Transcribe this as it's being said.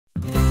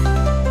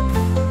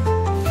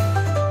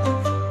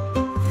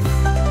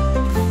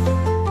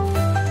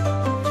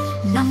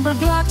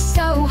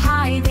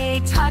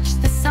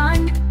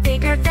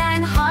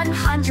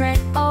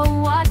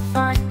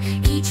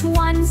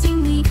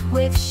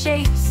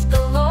shapes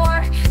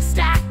galore.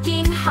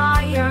 Stacking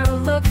higher,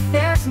 look,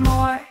 there's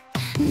more.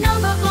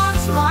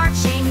 Numberblocks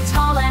marching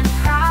tall and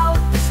proud,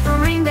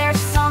 whispering their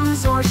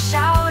sums or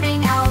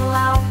shouting out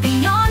loud.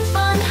 Beyond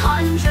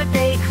 100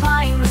 they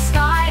climb the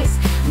skies,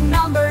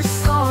 numbers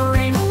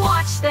soaring,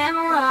 watch them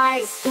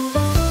rise.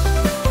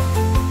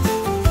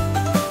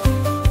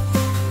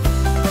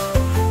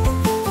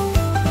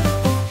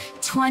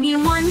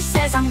 21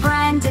 says I'm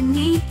grand and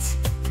neat,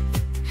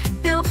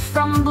 built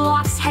from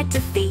blocks head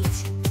to feet.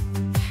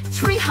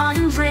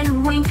 300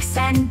 winks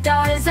and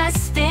does a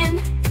spin,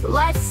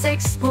 let's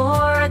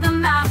explore the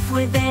map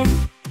within.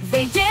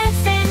 They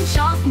dance and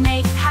jump,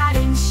 make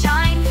patterns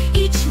shine,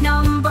 each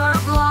number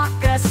block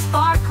a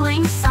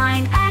sparkling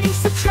sign. Adding,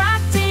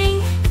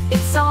 subtracting,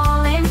 it's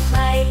all in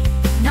play,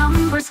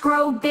 numbers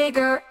grow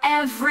bigger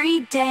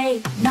every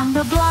day.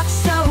 Number blocks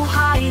so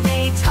high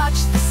they touch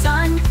the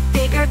sun,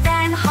 bigger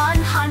than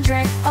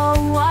 100,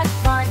 oh what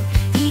fun.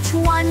 Each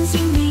one's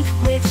unique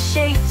with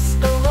shapes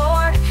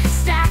galore.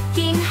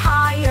 Stacking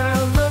higher,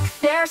 look,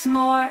 there's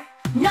more.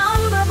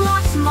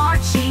 Numberblocks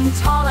marching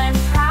tall and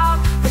proud,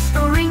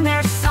 whispering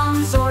their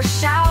sums or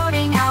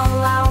shouting out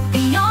loud.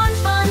 Beyond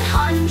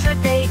 100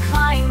 they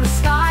climb the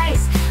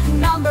skies,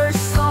 numbers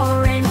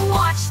soaring,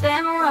 watch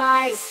them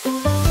rise.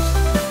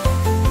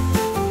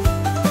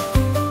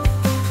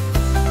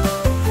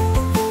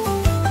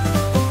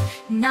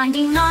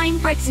 99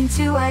 breaks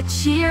into a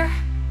cheer,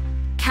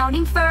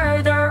 counting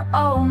further,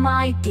 oh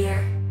my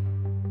dear.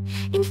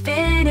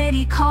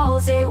 Infinity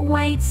calls, it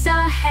waits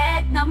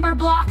ahead,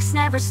 Numberblocks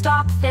never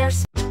stop their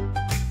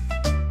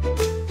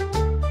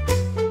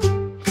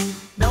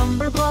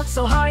Numberblocks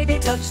so high they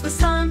touch the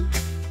sun,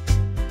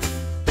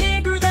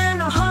 bigger than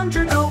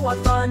 100, oh what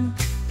fun.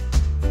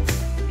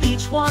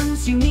 Each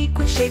one's unique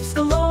with shapes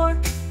galore.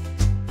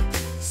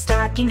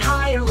 Stacking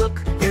higher,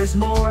 look, there's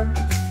more.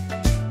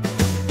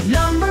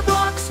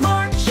 Numberblocks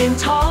marching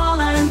tall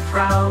and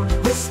proud,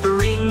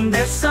 whispering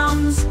their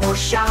sums or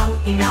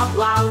shouting out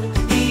loud.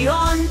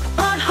 Beyond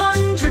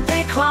 100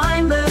 they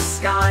climb the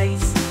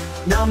skies,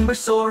 numbers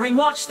soaring,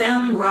 watch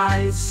them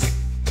rise.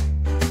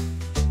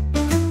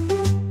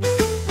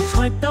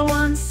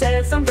 21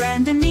 says I'm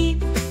grand and neat,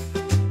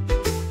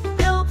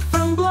 built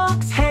from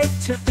blocks head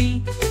to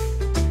feet.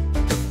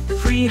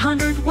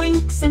 300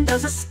 winks and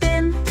does a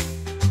spin,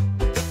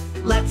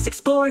 let's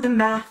explore the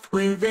math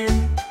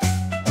within.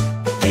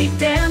 They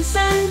dance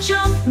and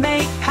jump,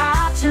 make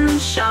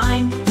patterns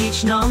shine,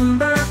 each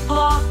number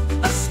block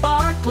a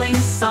sparkling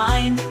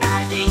sign.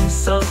 Adding,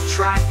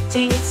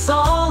 subtracting, it's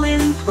all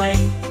in play,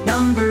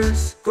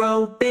 numbers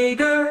grow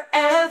bigger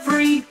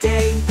every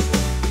day.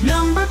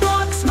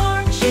 Numberblocks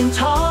marching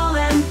tall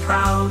and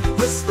proud,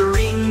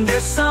 whispering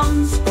their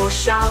sums or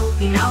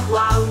shouting out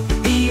loud.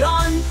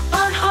 Beyond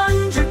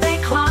 100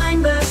 they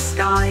climb the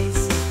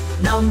skies,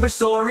 numbers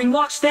soaring,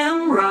 watch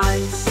them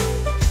rise.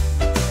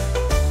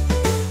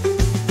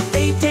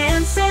 They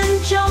dance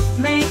and jump,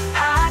 make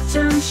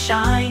patterns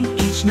shine,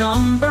 each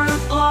number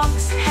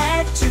blocks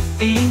head to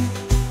feet.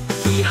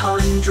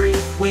 300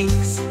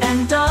 winks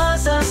and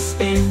does a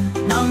spin,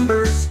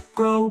 numbers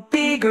grow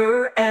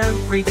bigger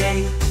every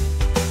day.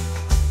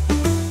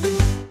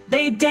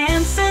 They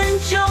dance and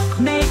jump,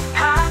 make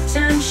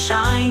patterns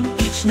shine,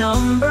 each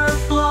number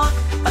block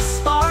a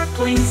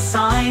sparkling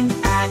sign.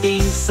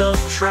 Adding,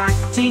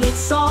 subtracting,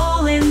 it's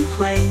all in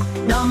play,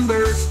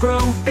 numbers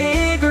grow big